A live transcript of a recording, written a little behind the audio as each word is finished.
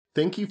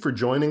Thank you for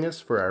joining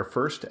us for our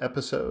first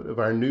episode of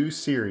our new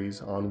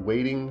series on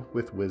Waiting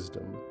with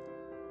Wisdom.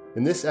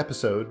 In this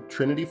episode,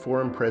 Trinity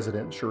Forum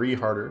President Cherie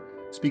Harder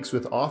speaks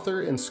with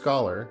author and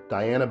scholar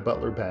Diana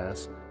Butler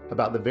Bass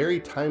about the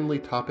very timely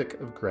topic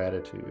of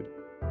gratitude.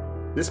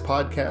 This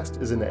podcast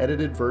is an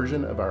edited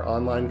version of our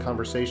online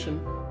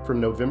conversation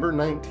from November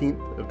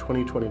 19th of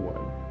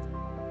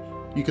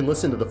 2021. You can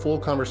listen to the full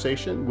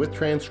conversation with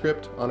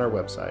transcript on our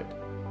website.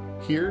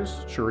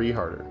 Here's Cherie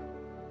Harder.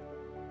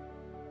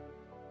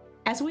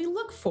 As we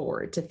look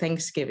forward to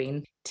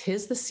Thanksgiving,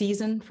 'tis the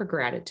season for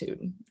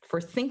gratitude, for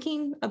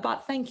thinking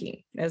about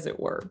thanking, as it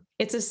were.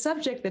 It's a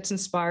subject that's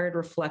inspired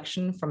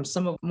reflection from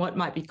some of what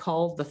might be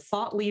called the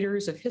thought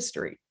leaders of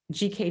history.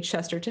 G.K.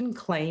 Chesterton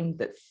claimed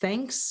that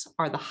thanks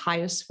are the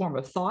highest form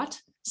of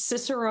thought.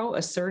 Cicero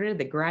asserted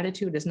that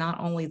gratitude is not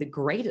only the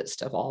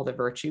greatest of all the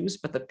virtues,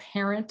 but the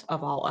parent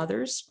of all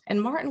others.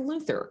 And Martin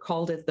Luther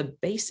called it the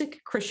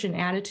basic Christian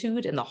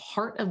attitude and the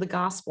heart of the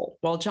gospel,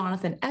 while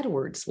Jonathan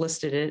Edwards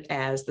listed it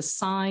as the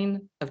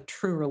sign of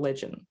true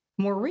religion.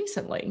 More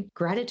recently,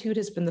 gratitude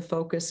has been the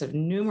focus of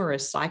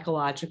numerous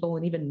psychological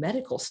and even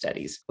medical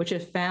studies, which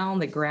have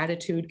found that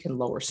gratitude can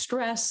lower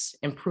stress,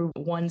 improve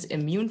one's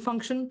immune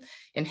function,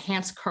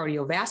 enhance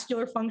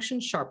cardiovascular function,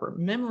 sharper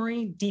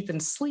memory, deepen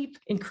sleep,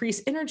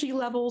 increase energy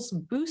levels,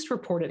 boost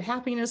reported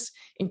happiness,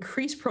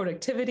 increase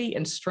productivity,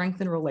 and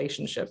strengthen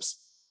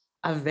relationships.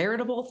 A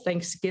veritable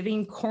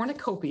Thanksgiving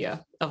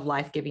cornucopia of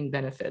life-giving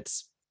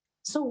benefits.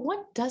 So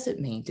what does it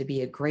mean to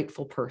be a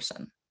grateful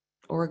person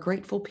or a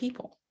grateful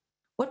people?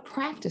 What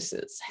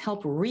practices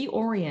help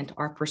reorient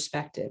our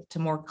perspective to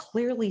more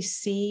clearly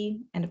see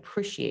and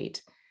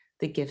appreciate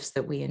the gifts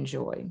that we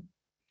enjoy?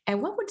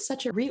 And what would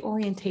such a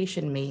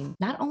reorientation mean,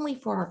 not only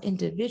for our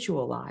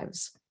individual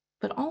lives,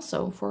 but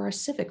also for our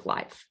civic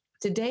life?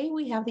 Today,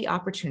 we have the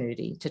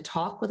opportunity to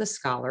talk with a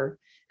scholar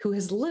who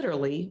has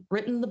literally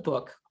written the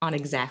book on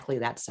exactly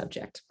that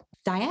subject.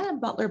 Diana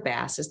Butler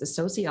Bass is the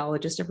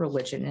sociologist of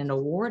religion and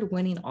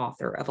award-winning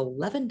author of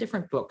 11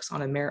 different books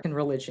on American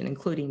religion,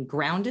 including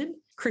Grounded,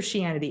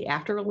 Christianity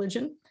After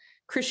Religion,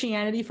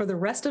 Christianity for the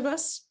Rest of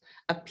Us,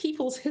 A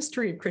People's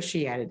History of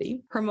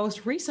Christianity, her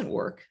most recent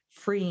work,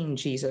 Freeing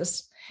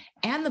Jesus,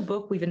 and the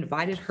book we've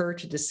invited her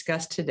to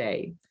discuss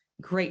today,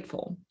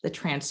 Grateful, the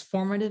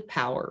Transformative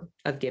Power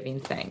of Giving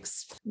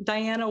Thanks.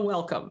 Diana,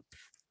 welcome.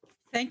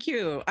 Thank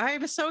you.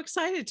 I'm so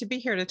excited to be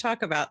here to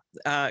talk about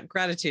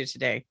gratitude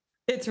today.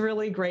 It's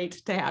really great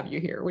to have you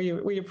here.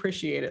 We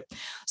appreciate it.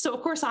 So,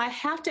 of course, I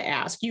have to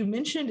ask, you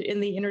mentioned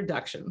in the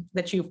introduction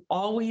that you've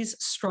always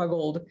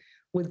struggled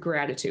with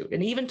gratitude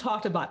and even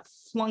talked about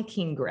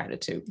flunking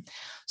gratitude.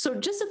 So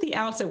just at the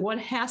outset, one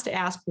has to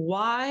ask,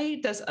 why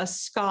does a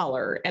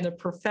scholar and a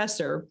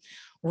professor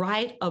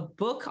write a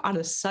book on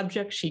a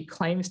subject she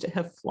claims to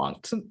have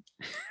flunked?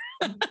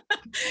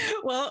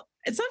 Well,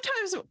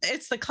 sometimes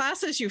it's the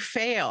classes you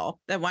fail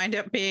that wind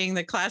up being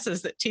the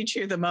classes that teach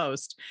you the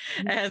most.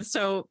 Mm-hmm. And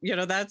so,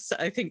 that's,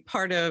 I think,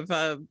 part of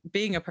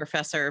being a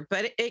professor.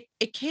 But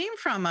it came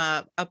from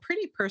a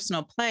pretty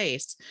personal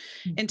place.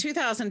 Mm-hmm. In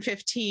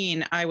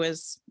 2015, I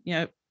was,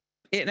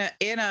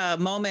 in a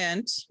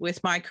moment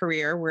with my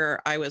career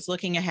where I was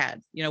looking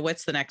ahead,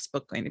 what's the next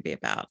book going to be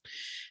about?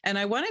 And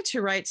I wanted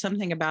to write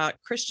something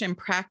about Christian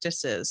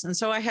practices. And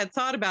so I had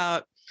thought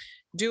about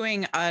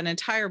doing an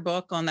entire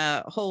book on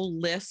the whole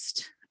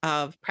list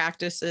of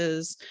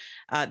practices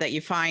that you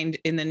find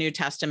in the New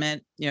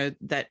Testament,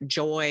 that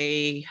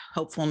joy,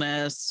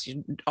 hopefulness,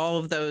 all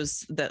of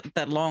those,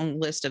 that long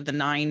list of the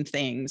 9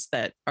 things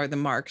that are the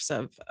marks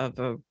of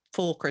a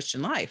full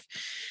Christian life.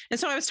 And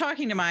so I was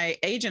talking to my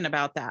agent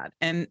about that.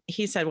 And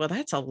he said, well,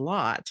 that's a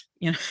lot.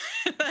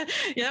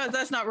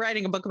 That's not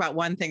writing a book about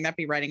one thing. That'd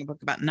be writing a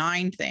book about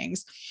 9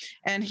 things.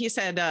 And he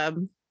said,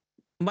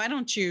 why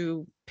don't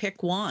you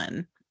pick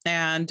one?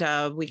 And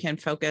we can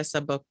focus a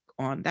book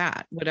on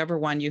that, whatever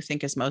one you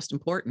think is most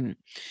important.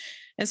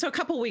 And so a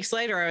couple of weeks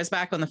later, I was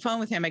back on the phone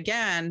with him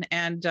again,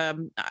 and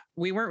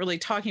we weren't really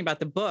talking about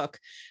the book,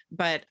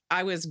 but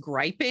I was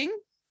griping.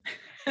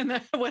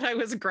 And what I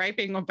was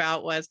griping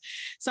about was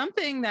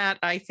something that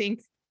I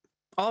think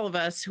all of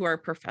us who are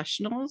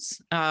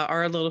professionals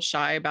are a little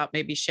shy about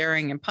maybe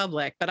sharing in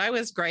public. But I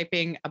was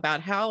griping about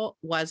how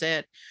was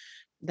it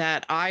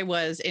that I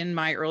was in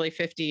my early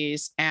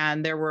 50s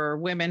and there were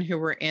women who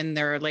were in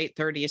their late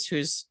 30s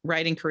whose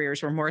writing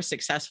careers were more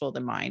successful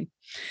than mine.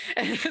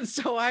 And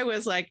so I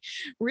was like,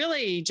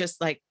 really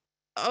just like,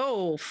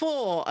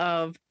 full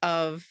of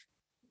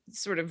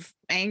sort of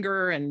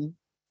anger and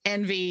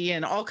envy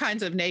and all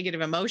kinds of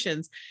negative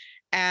emotions.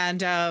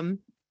 And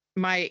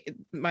my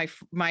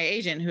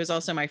agent, who is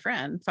also my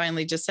friend,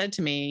 finally just said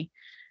to me,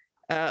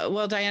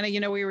 well,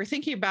 Diana, we were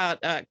thinking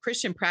about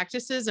Christian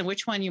practices and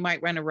which one you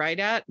might want to write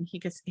at. And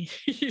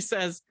he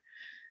says,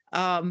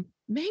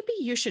 maybe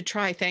you should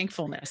try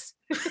thankfulness.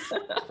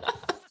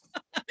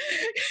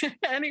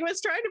 And he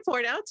was trying to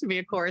point out to me,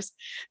 of course,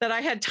 that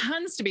I had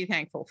tons to be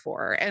thankful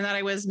for, and that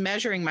I was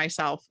measuring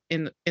myself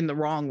in the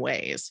wrong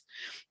ways,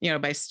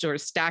 by sort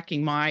of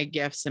stacking my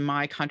gifts and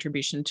my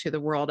contribution to the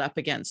world up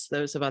against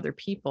those of other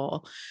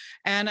people.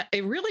 And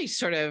it really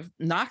sort of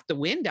knocked the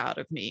wind out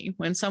of me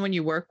when someone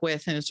you work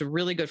with and is a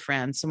really good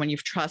friend, someone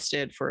you've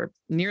trusted for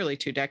nearly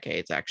 2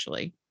 decades,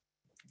 actually,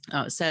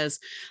 says,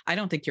 I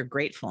don't think you're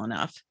grateful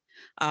enough.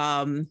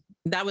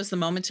 That was the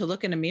moment to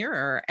look in a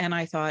mirror. And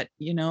I thought,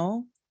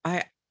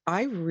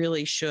 I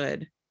really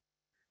should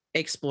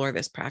explore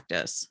this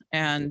practice.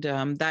 And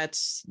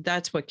that's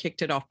what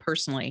kicked it off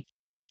personally.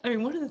 I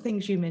mean, one of the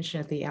things you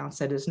mentioned at the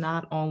outset is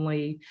not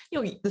only,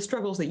 the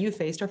struggles that you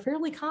faced are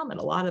fairly common.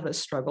 A lot of us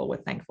struggle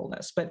with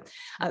thankfulness, but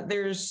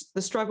there's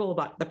the struggle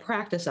about the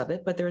practice of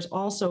it, but there's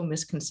also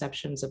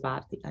misconceptions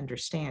about the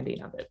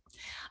understanding of it.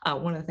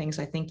 One of the things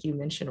I think you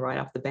mentioned right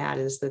off the bat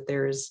is that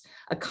there's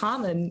a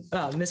common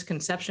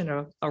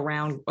misconception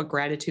around what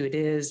gratitude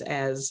is,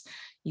 as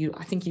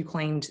I think you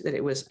claimed that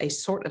it was a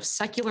sort of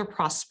secular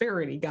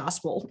prosperity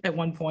gospel at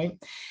one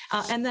point,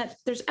 and that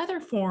there's other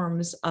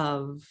forms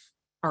of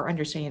our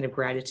understanding of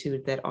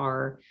gratitude that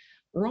are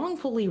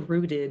wrongfully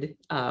rooted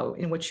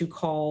in what you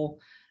call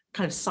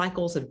kind of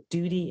cycles of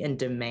duty and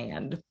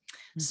demand.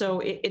 Mm-hmm. So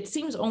it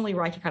seems only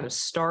right to kind of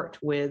start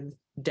with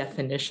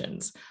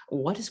definitions.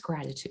 What is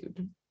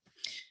gratitude?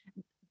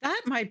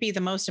 That might be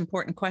the most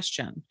important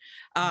question.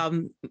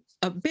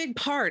 A big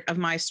part of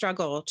my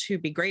struggle to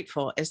be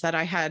grateful is that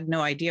I had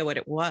no idea what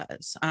it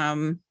was.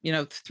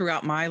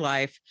 Throughout my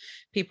life,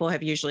 people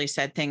have usually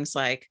said things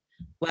like,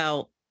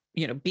 well,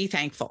 be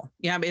thankful.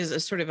 Is a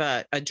sort of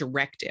a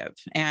directive.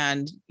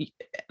 And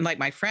like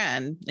my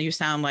friend, you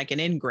sound like an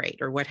ingrate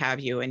or what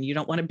have you, and you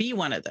don't want to be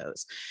one of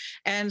those.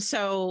 And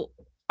so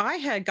I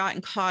had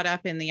gotten caught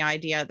up in the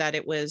idea that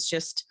it was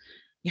just,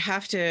 you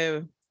have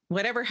to,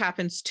 whatever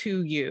happens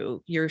to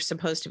you, you're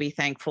supposed to be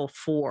thankful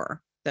for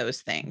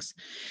those things.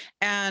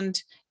 And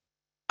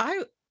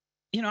I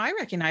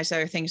recognize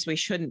there are things we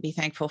shouldn't be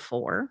thankful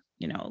for,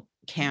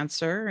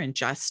 cancer,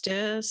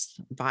 injustice,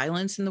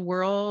 violence in the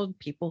world,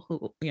 people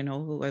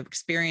who have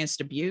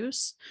experienced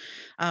abuse.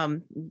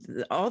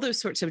 All those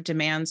sorts of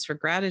demands for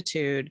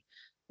gratitude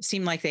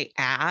seem like they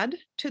add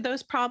to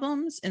those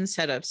problems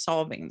instead of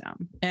solving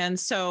them. And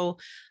so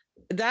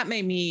that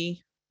made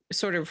me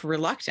sort of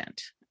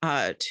reluctant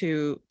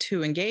to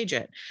engage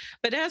it.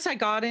 But as I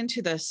got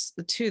into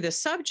the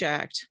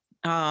subject,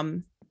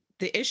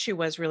 the issue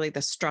was really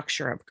the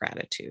structure of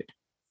gratitude.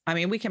 I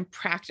mean, we can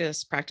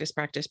practice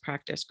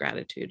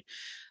gratitude,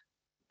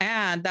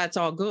 and that's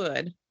all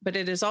good, but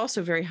it is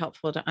also very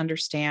helpful to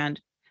understand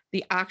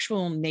the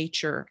actual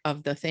nature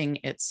of the thing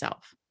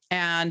itself.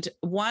 And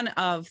one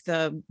of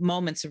the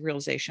moments of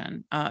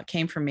realization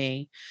came for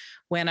me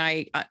when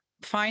I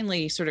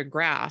finally sort of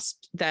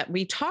grasped that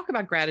we talk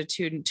about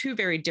gratitude in two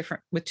very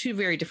different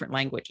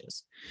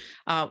languages.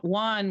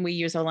 One, we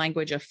use a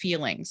language of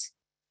feelings.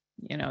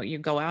 You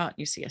go out,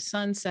 you see a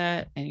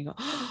sunset, and you go,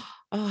 oh,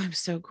 I'm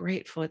so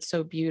grateful. It's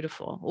so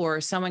beautiful.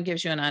 Or someone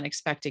gives you an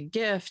unexpected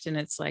gift, and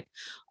it's like,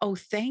 oh,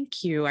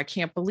 thank you. I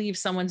can't believe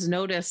someone's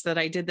noticed that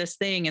I did this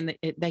thing, and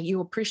that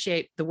you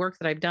appreciate the work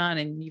that I've done,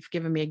 and you've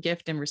given me a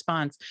gift in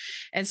response.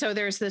 And so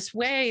there's this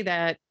way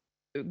that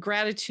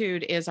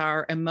gratitude is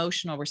our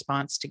emotional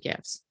response to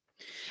gifts.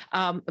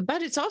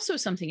 But it's also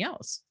something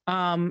else.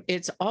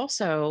 It's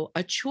also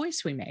a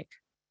choice we make,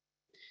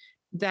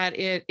 that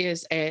it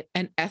is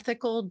an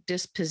ethical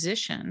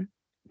disposition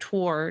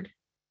toward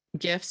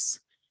gifts,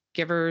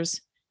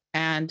 givers,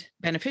 and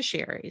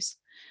beneficiaries.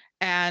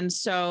 And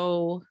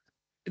so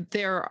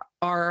there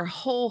are a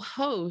whole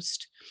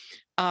host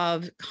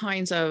of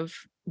kinds of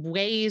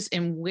ways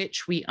in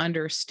which we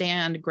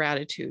understand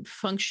gratitude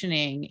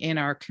functioning in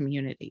our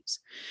communities.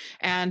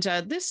 And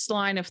this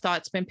line of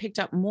thought's been picked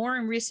up more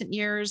in recent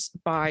years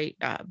by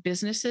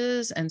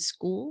businesses and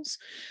schools,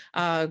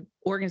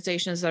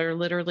 organizations that are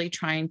literally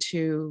trying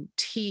to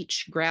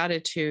teach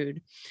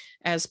gratitude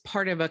as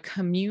part of a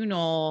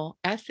communal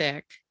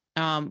ethic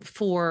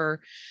for,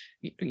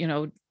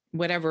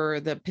 whatever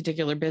the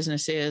particular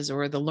business is,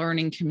 or the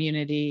learning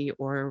community.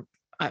 Or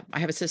I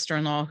have a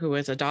sister-in-law who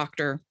is a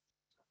doctor,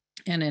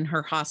 and in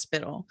her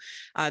hospital,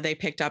 they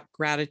picked up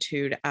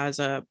gratitude as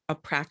a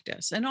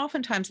practice. And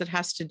oftentimes it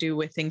has to do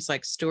with things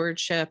like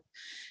stewardship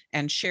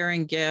and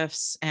sharing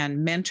gifts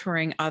and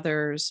mentoring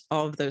others,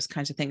 all of those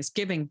kinds of things,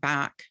 giving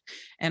back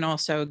and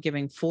also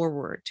giving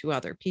forward to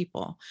other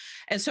people.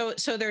 And so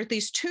there are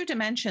these two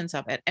dimensions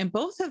of it, and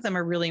both of them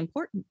are really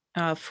important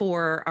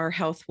for our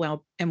health,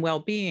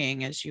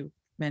 well-being, as you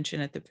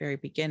mentioned at the very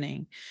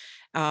beginning.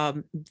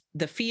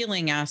 The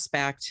feeling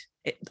aspect,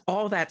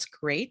 all that's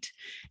great.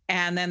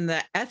 And then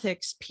the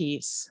ethics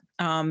piece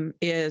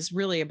is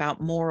really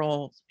about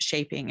moral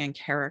shaping and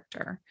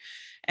character.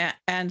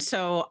 And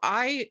so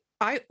I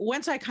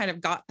once I kind of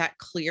got that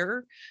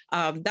clear,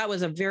 that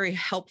was a very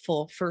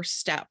helpful first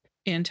step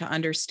into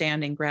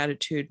understanding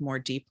gratitude more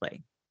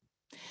deeply.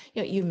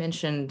 You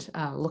mentioned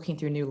looking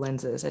through new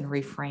lenses and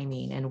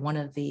reframing. And one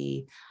of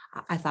the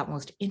I thought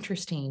most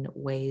interesting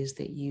ways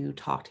that you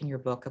talked in your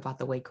book about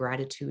the way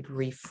gratitude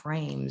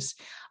reframes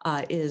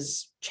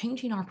is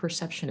changing our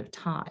perception of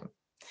time.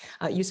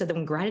 You said that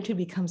when gratitude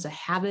becomes a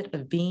habit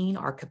of being,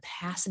 our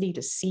capacity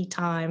to see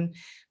time,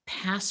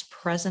 past,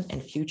 present,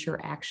 and future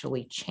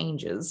actually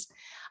changes.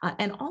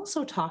 And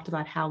also talked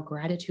about how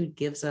gratitude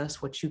gives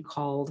us what you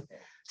called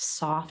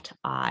soft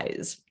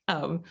eyes.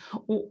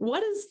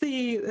 What is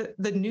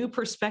the new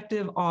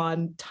perspective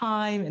on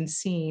time and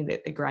seeing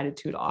that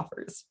gratitude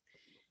offers?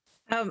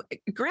 Um,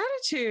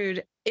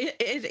 Gratitude, it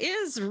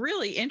is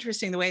really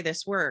interesting the way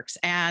this works.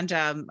 And,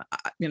 I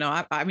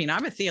mean,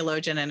 I'm a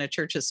theologian and a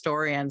church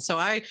historian, so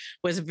I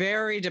was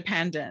very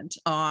dependent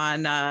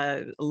on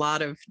a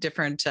lot of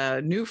different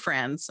new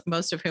friends,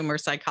 most of whom are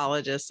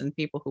psychologists and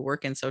people who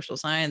work in social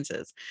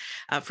sciences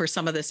for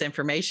some of this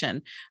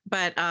information.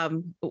 But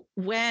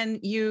when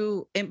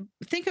you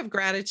think of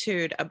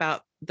gratitude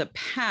about the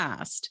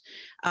past,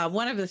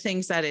 one of the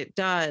things that it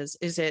does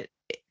is it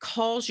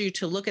calls you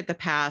to look at the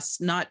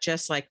past, not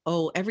just like,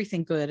 oh,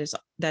 everything good is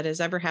that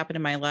has ever happened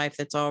in my life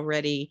has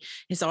already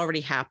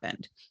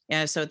happened.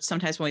 And so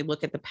sometimes when we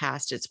look at the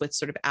past, it's with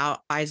sort of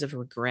eyes of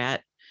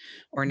regret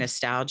or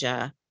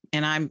nostalgia.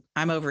 And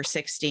I'm over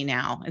 60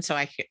 now, and so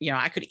I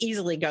could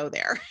easily go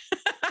there.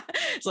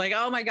 It's like,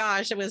 oh my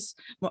gosh,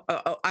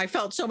 I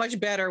felt so much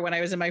better when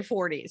I was in my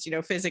 40s,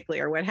 physically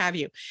or what have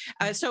you.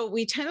 So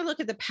we tend to look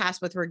at the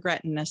past with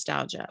regret and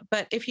nostalgia.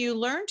 But if you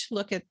learn to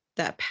look at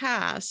that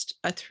past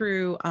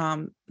through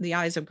the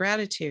eyes of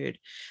gratitude,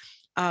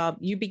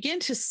 you begin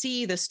to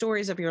see the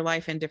stories of your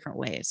life in different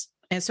ways.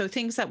 And so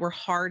things that were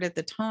hard at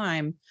the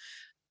time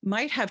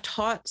might have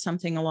taught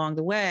something along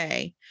the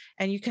way,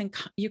 and you can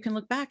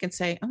look back and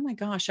say, oh my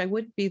gosh, I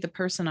wouldn't be the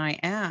person I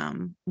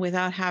am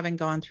without having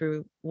gone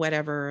through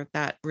whatever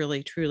that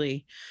really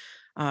truly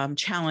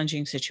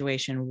challenging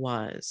situation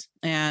was.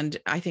 And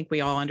I think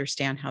we all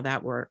understand how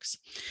that works.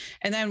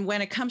 And then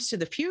when it comes to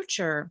the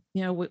future,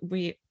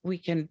 we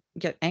can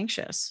get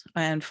anxious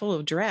and full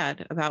of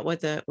dread about what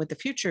the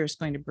future is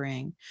going to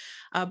bring.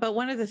 But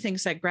one of the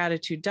things that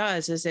gratitude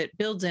does is it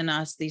builds in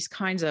us these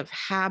kinds of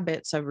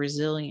habits of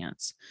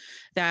resilience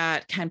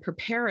that can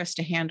prepare us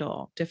to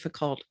handle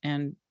difficult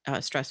and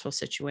stressful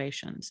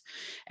situations.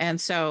 And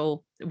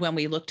so when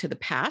we look to the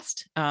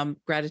past,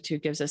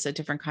 gratitude gives us a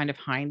different kind of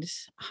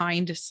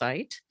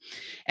hindsight.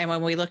 And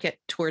when we look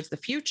towards the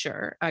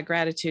future,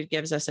 gratitude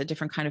gives us a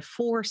different kind of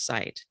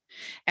foresight.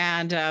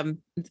 And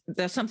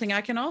that's something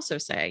I can also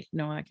say.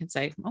 I can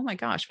say, oh my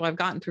gosh, well, I've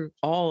gotten through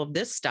all of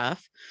this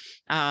stuff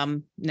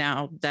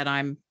now that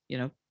I'm,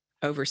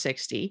 over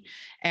 60,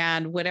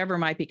 and whatever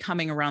might be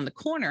coming around the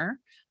corner,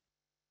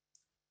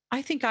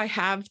 I think I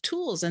have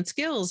tools and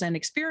skills and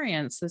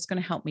experience that's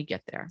going to help me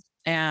get there.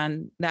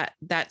 And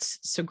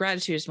so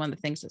gratitude is one of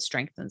the things that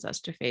strengthens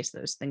us to face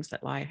those things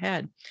that lie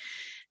ahead.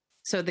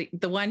 So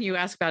the one you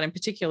asked about in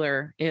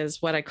particular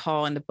is what I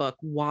call in the book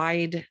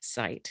wide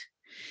sight.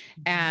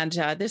 And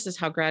this is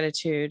how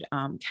gratitude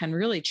can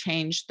really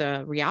change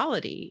the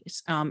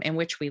realities in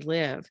which we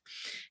live.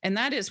 And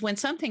that is when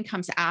something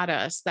comes at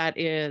us that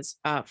is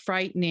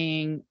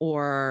frightening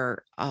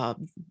or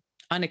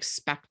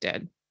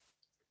unexpected,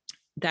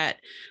 that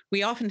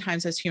we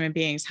oftentimes as human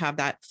beings have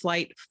that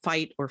flight,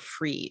 fight, or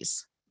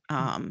freeze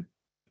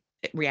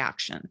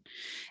reaction.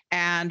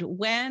 And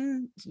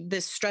when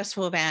this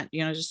stressful event,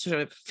 just sort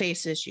of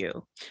faces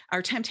you,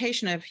 our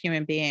temptation as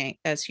human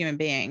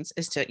beings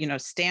is to,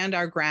 stand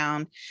our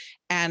ground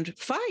and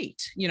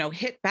fight,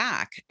 hit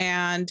back.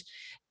 And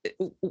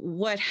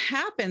what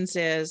happens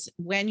is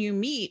when you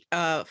meet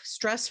a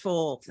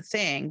stressful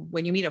thing,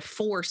 when you meet a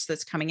force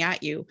that's coming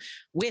at you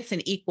with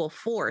an equal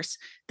force,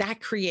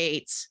 that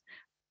creates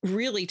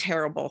really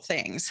terrible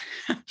things.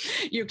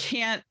 You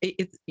can't,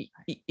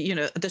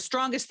 the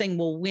strongest thing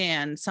will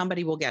win.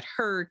 Somebody will get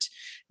hurt.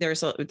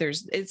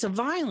 It's a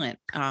violent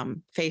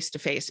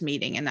face-to-face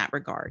meeting in that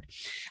regard.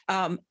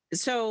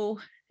 So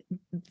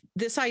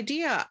this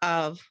idea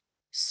of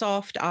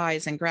soft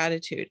eyes and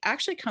gratitude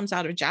actually comes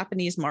out of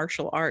Japanese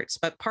martial arts,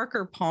 but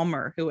Parker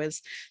Palmer, who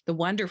is the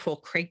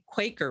wonderful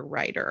Quaker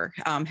writer,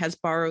 has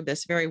borrowed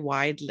this very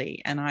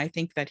widely. And I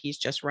think that he's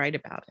just right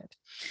about it.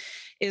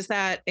 Is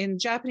that in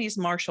Japanese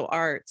martial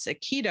arts,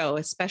 Aikido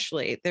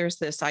especially, there's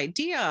this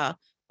idea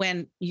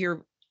when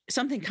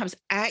something comes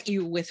at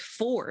you with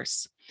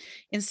force,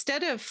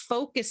 instead of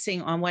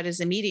focusing on what is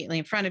immediately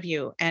in front of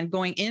you and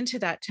going into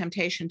that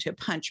temptation to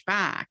punch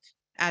back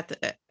at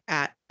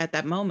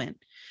that moment,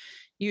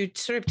 you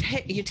sort of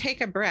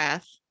take a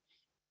breath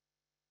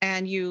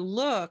and you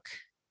look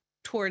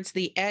towards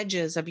the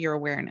edges of your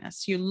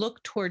awareness. You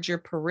look towards your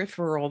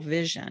peripheral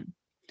vision.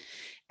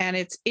 And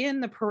it's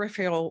in the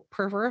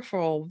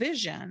peripheral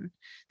vision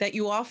that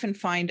you often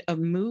find a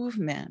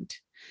movement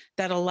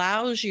that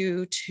allows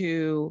you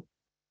to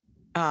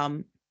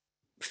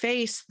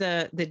face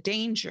the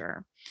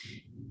danger,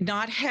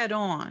 not head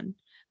on,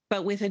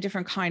 but with a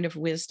different kind of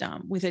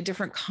wisdom, with a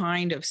different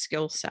kind of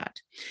skill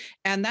set.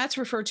 And that's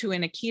referred to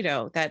in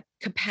Aikido, that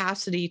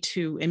capacity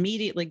to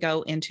immediately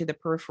go into the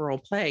peripheral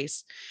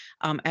place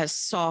as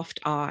soft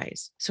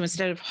eyes. So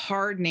instead of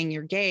hardening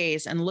your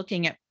gaze and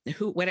looking at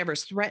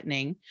whatever's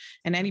threatening,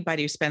 and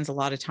anybody who spends a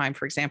lot of time,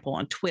 for example,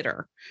 on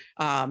Twitter,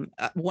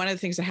 one of the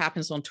things that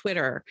happens on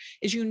Twitter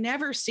is you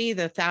never see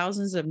the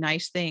thousands of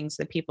nice things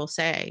that people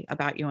say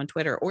about you on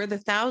Twitter, or the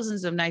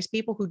thousands of nice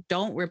people who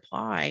don't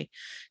reply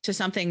to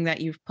something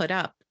that you've put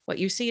up. What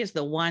you see is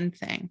the one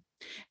thing.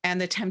 And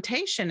the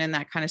temptation in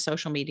that kind of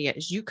social media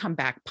is you come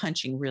back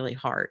punching really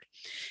hard.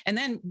 And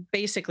then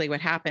basically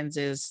what happens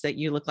is that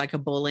you look like a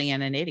bully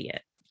and an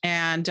idiot.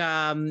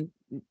 And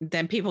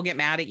then people get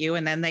mad at you,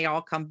 and then they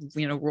all come,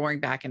 roaring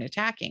back and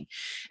attacking.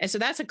 And so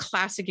that's a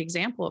classic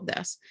example of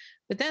this.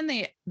 But then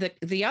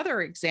the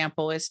other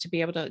example is to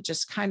be able to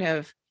just kind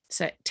of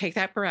take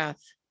that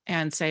breath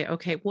and say,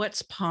 okay,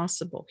 what's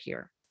possible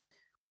here?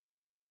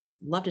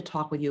 Love to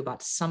talk with you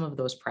about some of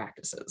those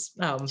practices.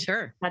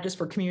 Sure. Not just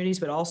for communities,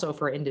 but also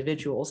for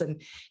individuals.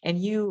 And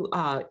you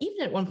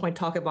even at one point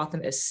talk about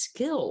them as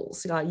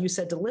skills. You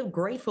said to live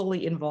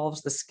gratefully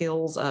involves the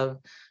skills of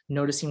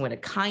noticing when a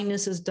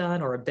kindness is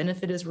done or a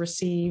benefit is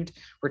received,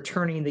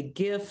 returning the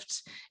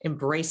gift,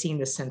 embracing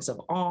the sense of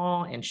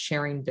awe, and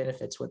sharing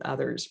benefits with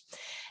others.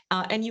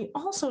 And you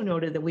also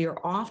noted that we are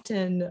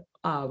often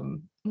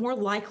more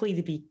likely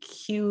to be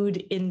cued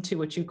into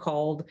what you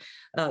called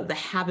the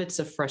habits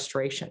of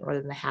frustration rather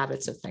than the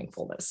habits of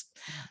thankfulness.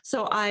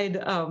 So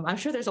I'm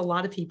sure there's a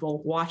lot of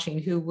people watching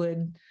who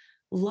would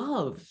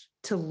love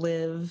to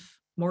live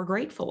more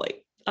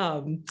gratefully.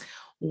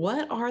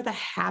 What are the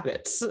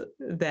habits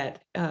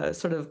that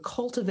sort of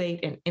cultivate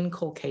and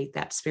inculcate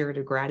that spirit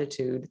of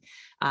gratitude?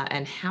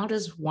 And how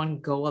does one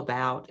go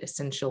about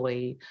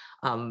essentially,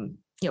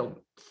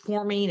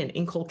 forming and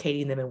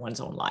inculcating them in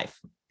one's own life?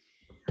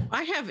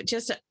 I have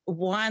just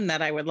one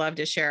that I would love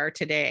to share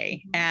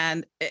today.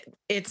 And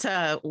it's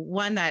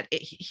one that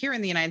here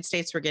in the United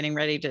States, we're getting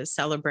ready to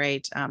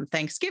celebrate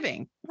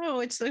Thanksgiving. Oh,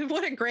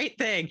 what a great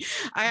thing.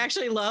 I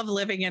actually love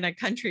living in a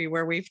country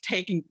where we've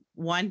taken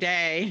one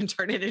day and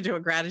turned it into a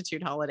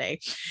gratitude holiday.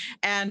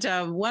 And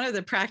one of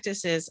the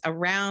practices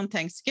around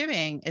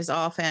Thanksgiving is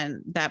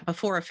often that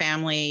before a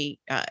family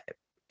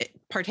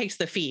partakes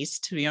the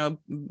feast,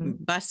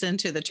 busts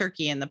into the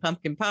turkey and the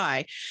pumpkin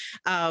pie,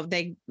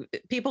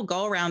 people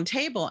go around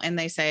table and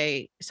they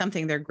say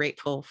something they're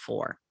grateful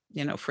for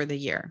the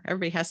year.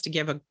 Everybody has to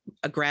give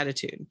a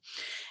gratitude.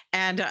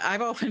 And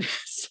I've often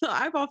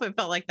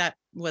felt like that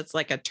was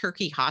like a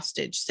turkey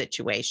hostage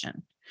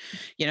situation,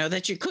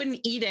 that you couldn't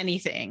eat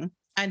anything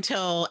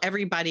until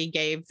everybody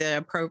gave the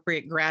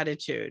appropriate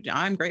gratitude.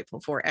 I'm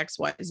grateful for X,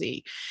 Y,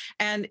 Z.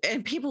 And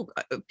people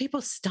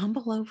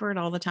stumble over it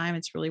all the time.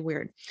 It's really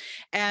weird.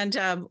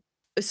 And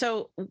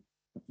so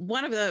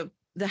one of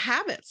the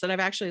habits that I've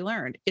actually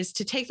learned is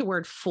to take the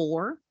word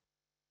for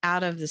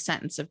out of the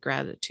sentence of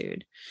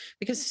gratitude.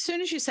 Because as soon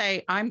as you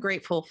say, I'm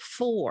grateful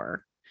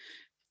for,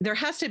 there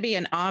has to be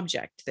an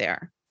object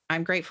there.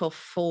 I'm grateful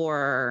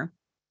for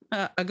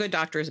a good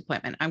doctor's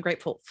appointment. I'm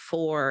grateful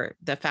for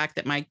the fact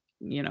that my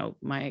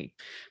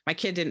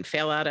kid didn't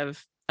fail out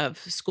of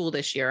school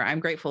this year. I'm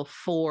grateful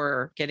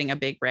for getting a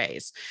big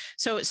raise.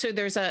 So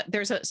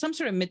there's some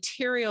sort of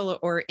material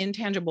or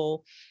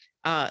intangible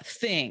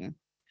thing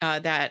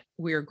that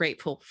we're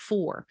grateful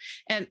for.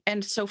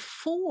 And so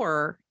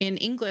for in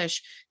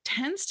English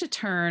tends to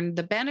turn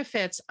the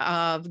benefits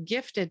of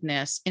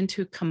giftedness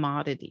into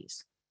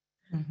commodities.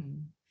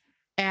 Mm-hmm.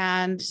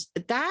 And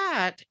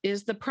that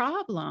is the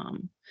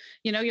problem.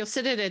 You'll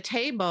sit at a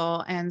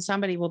table and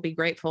somebody will be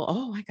grateful.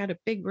 Oh, I got a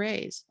big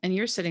raise. And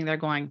you're sitting there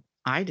going,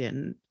 I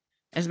didn't.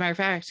 As a matter of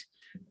fact,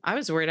 I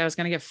was worried I was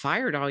going to get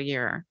fired all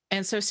year.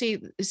 And so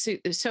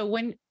so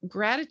when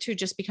gratitude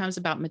just becomes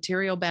about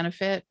material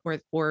benefit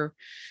or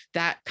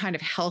that kind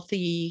of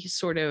healthy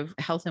sort of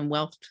health and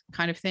wealth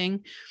kind of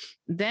thing,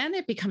 then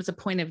it becomes a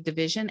point of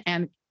division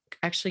and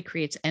actually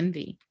creates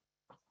envy.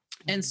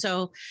 And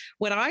so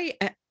what I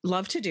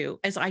love to do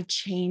is I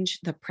change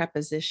the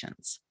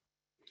prepositions.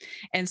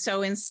 And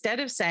so instead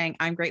of saying,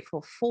 I'm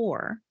grateful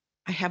for,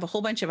 I have a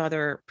whole bunch of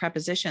other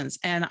prepositions,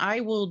 and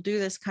I will do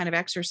this kind of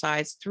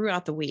exercise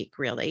throughout the week,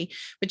 really,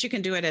 but you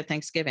can do it at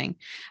Thanksgiving.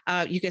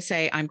 You could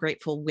say, I'm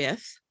grateful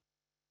with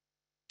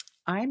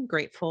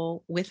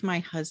my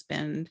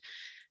husband,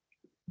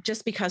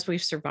 just because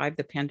we've survived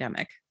the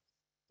pandemic.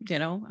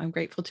 I'm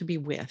grateful to be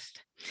with.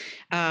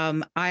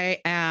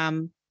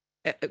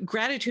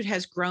 Gratitude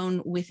has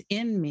grown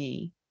within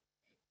me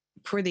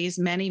for these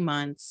many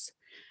months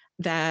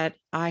that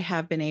I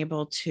have been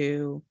able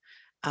to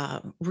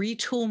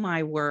retool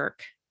my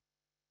work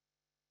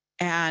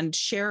and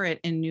share it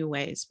in new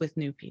ways with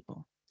new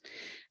people.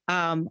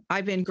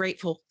 I've been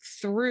grateful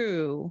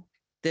through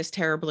this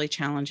terribly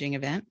challenging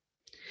event.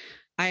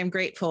 I am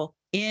grateful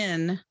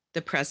in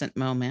the present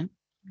moment.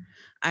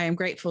 I am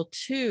grateful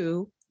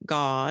to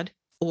God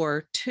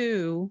or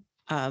to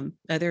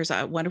there's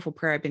a wonderful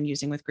prayer I've been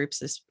using with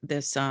groups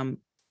this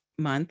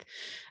month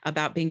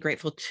about being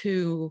grateful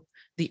to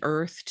the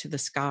earth to the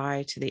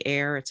sky to the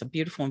air. It's a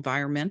beautiful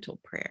environmental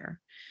prayer.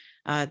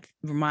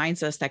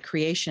 Reminds us that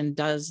creation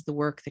does the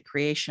work that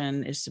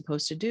creation is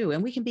supposed to do,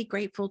 and we can be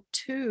grateful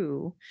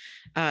to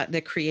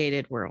the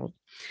created world.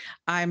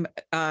 I'm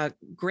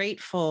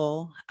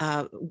grateful,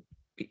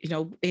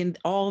 in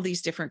all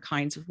these different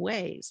kinds of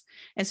ways.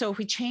 And so if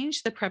we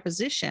change the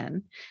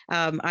preposition,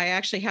 I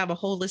actually have a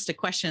whole list of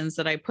questions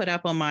that I put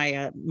up on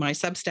my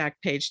Substack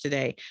page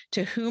today.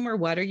 To whom or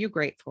what are you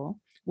grateful?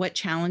 What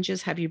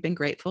challenges have you been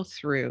grateful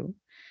through?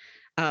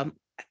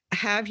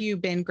 Have you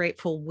been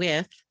grateful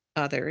with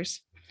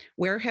others?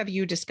 Where have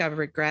you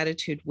discovered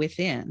gratitude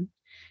within?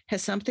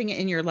 Has something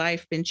in your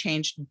life been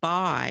changed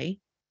by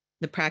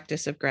the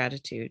practice of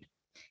gratitude?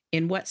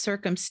 In what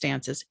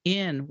circumstances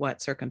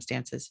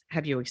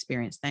have you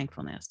experienced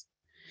thankfulness?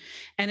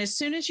 And as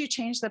soon as you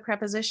change the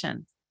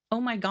preposition,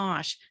 oh my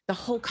gosh, the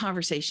whole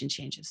conversation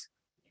changes.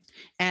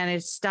 And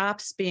it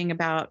stops being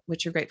about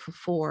what you're grateful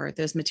for,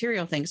 those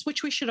material things,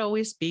 which we should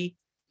always be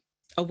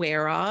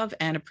aware of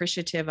and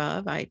appreciative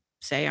of. I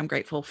say I'm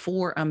grateful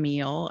for a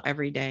meal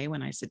every day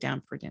when I sit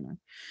down for dinner.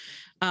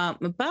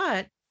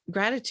 But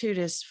gratitude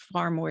is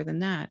far more than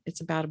that.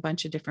 It's about a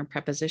bunch of different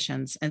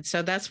prepositions. And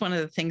so that's one of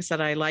the things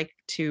that I like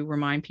to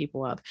remind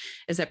people of,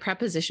 is that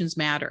prepositions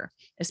matter,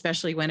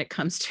 especially when it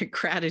comes to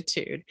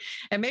gratitude.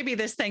 And maybe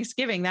this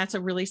Thanksgiving, that's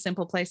a really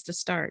simple place to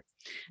start.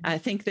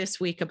 Think this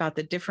week about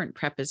the different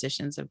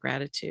prepositions of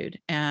gratitude.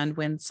 And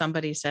when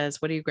somebody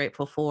says, what are you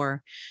grateful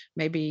for?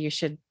 Maybe you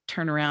should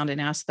turn around and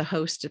ask the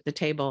host at the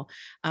table,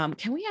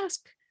 can we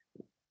ask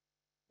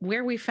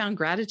where we found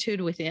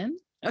gratitude within?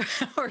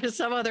 Or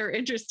some other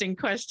interesting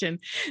question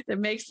that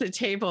makes the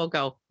table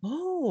go,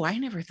 oh, I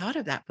never thought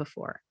of that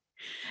before.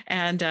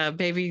 And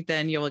maybe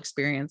then you'll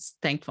experience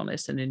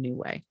thankfulness in a new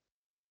way.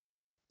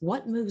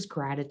 What moves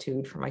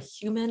gratitude from a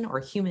human or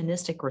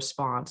humanistic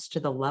response to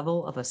the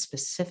level of a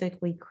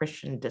specifically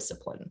Christian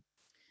discipline?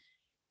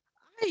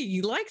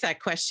 You like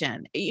that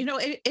question.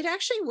 It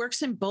actually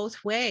works in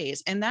both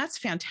ways. And that's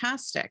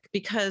fantastic,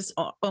 because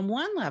on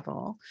one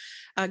level,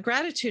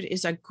 gratitude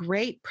is a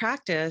great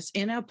practice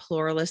in a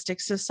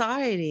pluralistic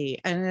society,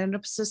 and in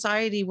a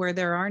society where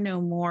there are no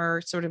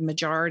more sort of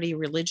majority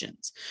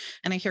religions.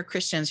 And I hear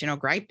Christians,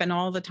 griping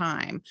all the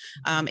time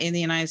in the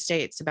United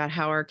States about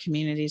how our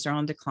communities are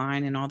on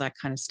decline and all that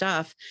kind of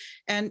stuff.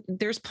 And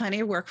there's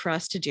plenty of work for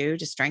us to do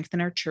to strengthen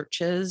our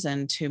churches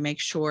and to make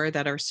sure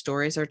that our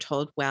stories are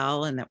told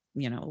well, and that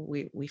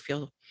we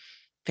feel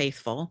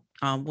faithful,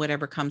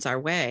 whatever comes our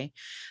way.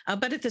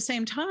 But at the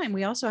same time,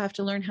 we also have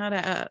to learn how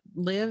to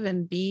live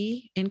and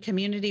be in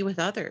community with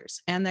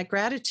others. And that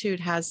gratitude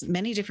has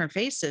many different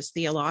faces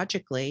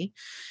theologically.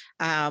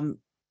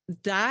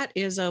 That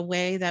is a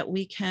way that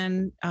we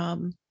can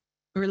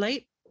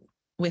relate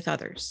with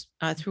others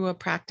through a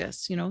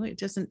practice. It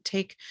doesn't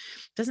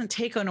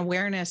take an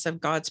awareness of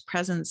God's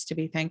presence to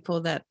be thankful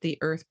that the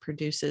earth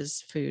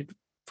produces food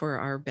for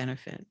our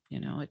benefit.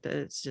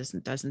 It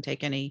just doesn't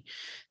take any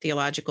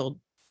theological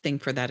thing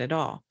for that at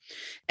all.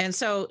 And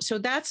so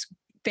that's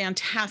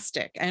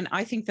fantastic. And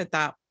I think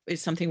that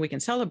is something we can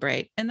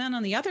celebrate. And then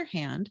on the other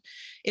hand,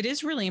 it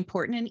is really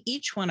important in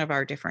each one of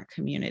our different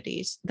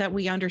communities that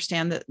we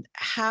understand that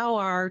how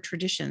our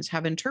traditions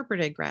have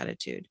interpreted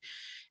gratitude.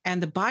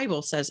 And the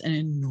Bible says an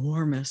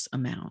enormous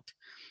amount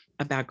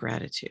about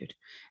gratitude.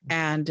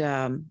 And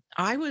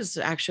I was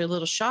actually a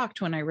little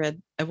shocked when I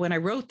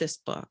wrote this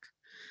book,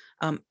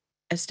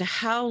 as to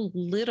how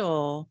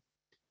little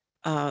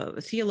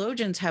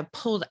theologians have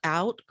pulled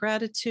out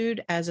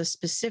gratitude as a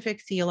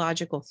specific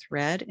theological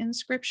thread in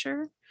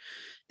Scripture.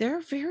 There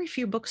are very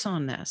few books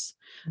on this.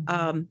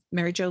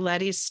 Mary Jo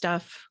Letty's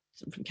stuff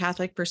from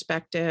Catholic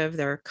perspective.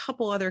 There are a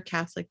couple other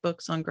Catholic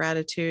books on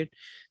gratitude.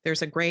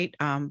 There's a great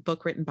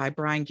book written by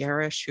Brian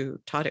Garish, who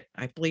taught at,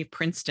 I believe,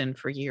 Princeton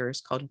for years,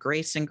 called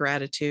Grace and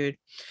Gratitude.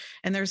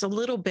 And there's a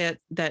little bit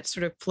that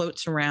sort of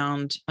floats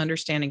around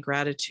understanding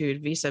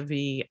gratitude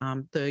vis-a-vis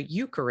the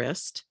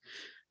Eucharist,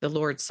 the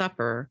Lord's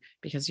Supper,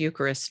 because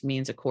Eucharist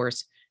means, of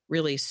course,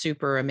 really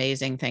super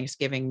amazing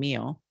Thanksgiving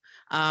meal.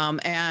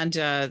 And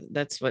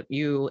that's what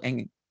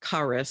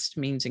Eucharist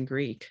means in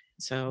Greek.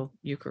 So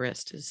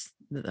Eucharist is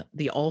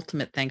the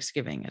ultimate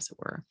Thanksgiving, as it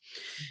were.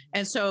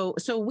 And so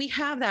we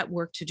have that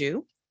work to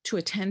do, to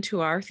attend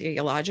to our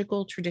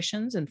theological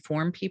traditions and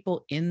form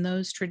people in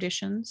those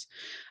traditions,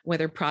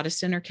 whether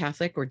Protestant or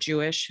Catholic or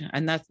Jewish.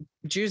 And that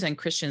Jews and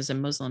Christians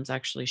and Muslims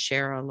actually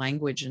share a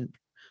language and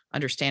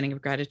understanding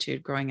of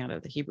gratitude growing out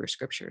of the Hebrew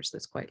scriptures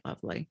that's quite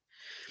lovely.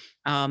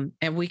 And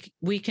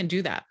we can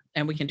do that,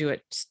 and we can do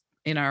it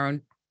in our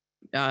own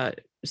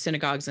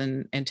synagogues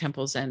and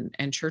temples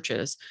and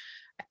churches.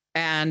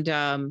 And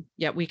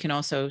yet we can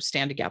also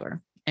stand together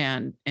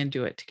and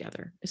do it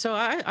together. So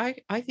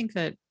I think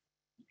that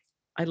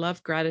I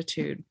love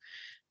gratitude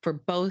for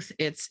both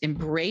its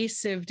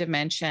embracive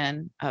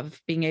dimension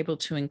of being able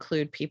to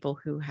include people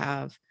who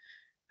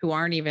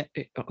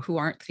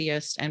aren't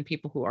theists and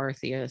people who are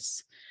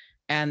theists,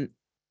 and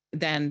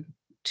then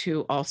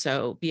to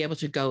also be able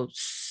to go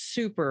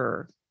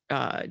super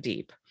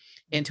deep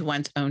into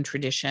one's own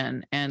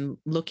tradition and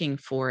looking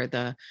for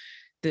the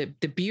the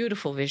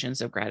beautiful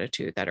visions of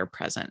gratitude that are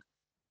present.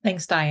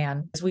 Thanks,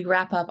 Diane. As we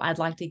wrap up, I'd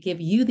like to give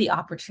you the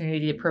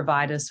opportunity to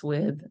provide us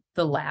with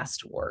the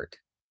last word.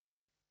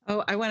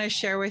 Oh, I want to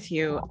share with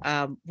you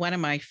one of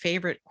my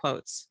favorite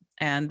quotes.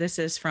 And this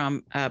is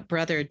from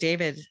Brother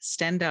David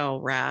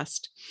Stendhal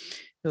Rast,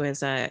 who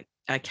is a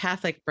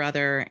Catholic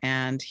brother,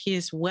 and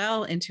he's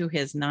well into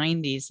his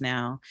 90s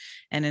now.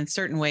 And in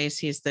certain ways,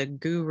 he's the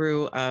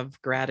guru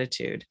of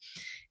gratitude.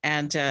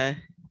 And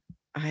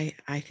I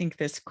think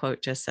this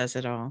quote just says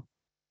it all.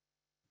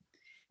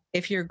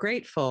 If you're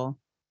grateful,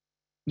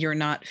 you're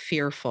not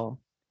fearful.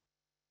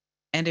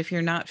 And if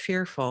you're not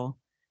fearful,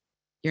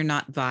 you're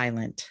not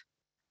violent.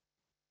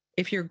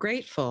 If you're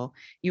grateful,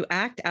 you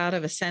act out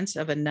of a sense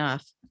of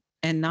enough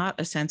and not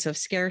a sense of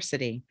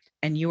scarcity,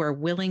 and you are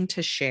willing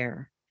to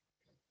share.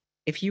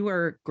 If you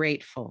are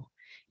grateful,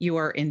 you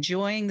are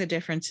enjoying the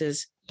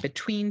differences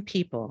between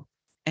people,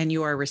 and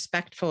you are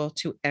respectful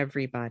to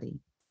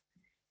everybody.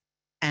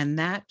 And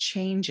that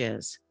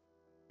changes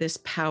this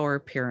power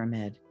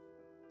pyramid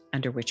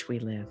under which we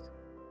live.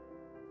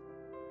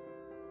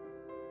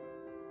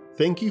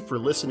 Thank you for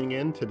listening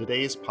in to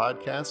today's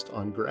podcast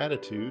on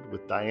gratitude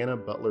with Diana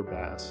Butler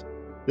Bass.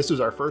 This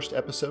was our first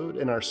episode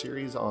in our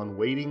series on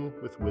waiting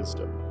with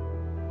wisdom.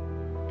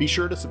 Be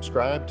sure to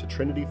subscribe to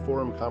Trinity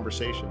Forum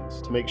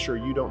Conversations to make sure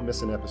you don't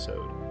miss an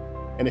episode.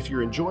 And if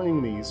you're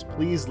enjoying these,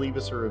 please leave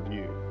us a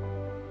review.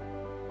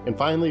 And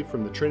finally,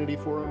 from the Trinity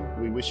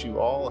Forum, we wish you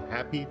all a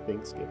happy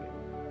Thanksgiving.